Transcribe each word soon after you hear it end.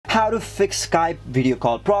How to fix Skype video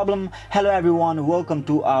call problem. Hello everyone, welcome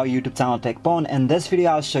to our YouTube channel TechPorn. In this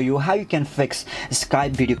video I'll show you how you can fix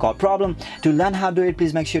Skype video call problem. To learn how to do it,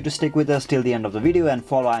 please make sure to stick with us till the end of the video and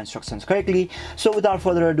follow our instructions correctly. So without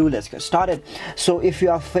further ado, let's get started. So if you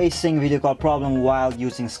are facing video call problem while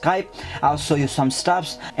using Skype, I'll show you some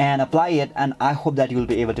steps and apply it, and I hope that you'll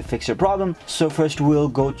be able to fix your problem. So first we'll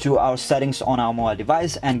go to our settings on our mobile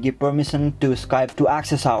device and give permission to Skype to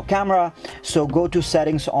access our camera. So go to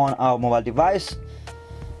settings on our mobile device,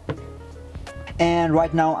 and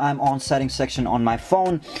right now I'm on settings section on my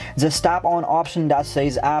phone. Just tap on option that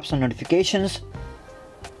says apps and notifications,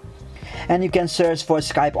 and you can search for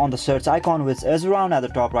Skype on the search icon, which is around at the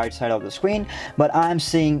top right side of the screen, but I'm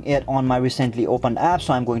seeing it on my recently opened app,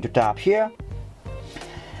 so I'm going to tap here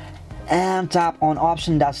and tap on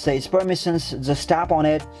option that says permissions. Just tap on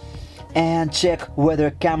it and check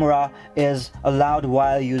whether camera is allowed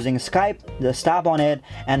while using Skype. Just tap on it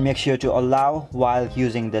and make sure to allow while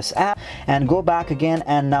using this app, and go back again.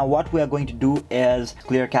 And now what we are going to do is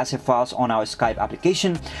clear cache files on our Skype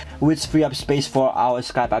application, which free up space for our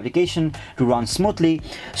Skype application to run smoothly.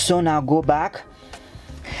 So now go back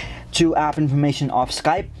to app information of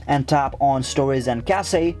Skype and tap on storage and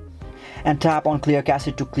cache, and tap on clear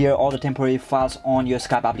cache to clear all the temporary files on your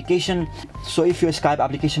Skype application. So if your Skype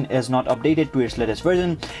application is not updated to its latest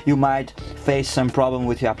version, you might face some problem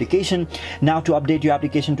with your application. Now to update your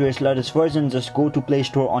application to its latest version, just go to Play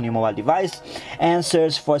Store on your mobile device and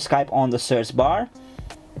search for Skype on the search bar.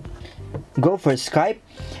 Go for Skype,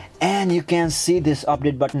 and you can see this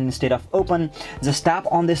update button instead of open. Just tap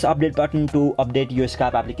on this update button to update your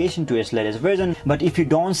Skype application to its latest version. But if you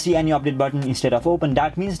don't see any update button instead of open,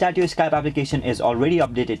 that means that your Skype application is already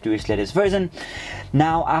updated to its latest version.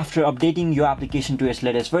 Now after updating your application to its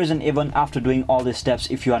latest version, even after doing all these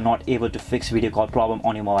steps, if you are not able to fix video call problem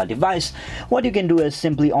on your mobile device, what you can do is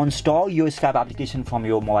simply uninstall your Skype application from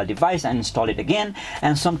your mobile device and install it again.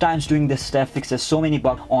 And sometimes doing this step fixes so many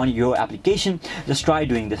bugs on your application. Just try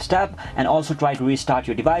doing this step, and also try to restart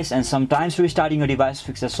your device. And sometimes restarting your device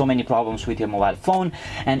fixes so many problems with your mobile phone.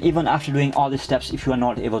 And even after doing all these steps, if you are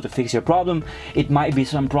not able to fix your problem, it might be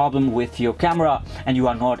some problem with your camera and you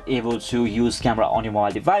are not able to use camera on your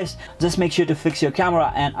mobile device. Just make sure to fix your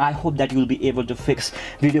camera, and I hope that you will be able to fix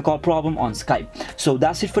video call problem on Skype. So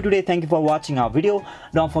that's it for today. Thank you for watching our video.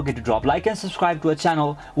 Don't forget to drop like and subscribe to our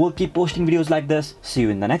channel. We'll keep posting videos like this. See you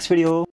in the next video.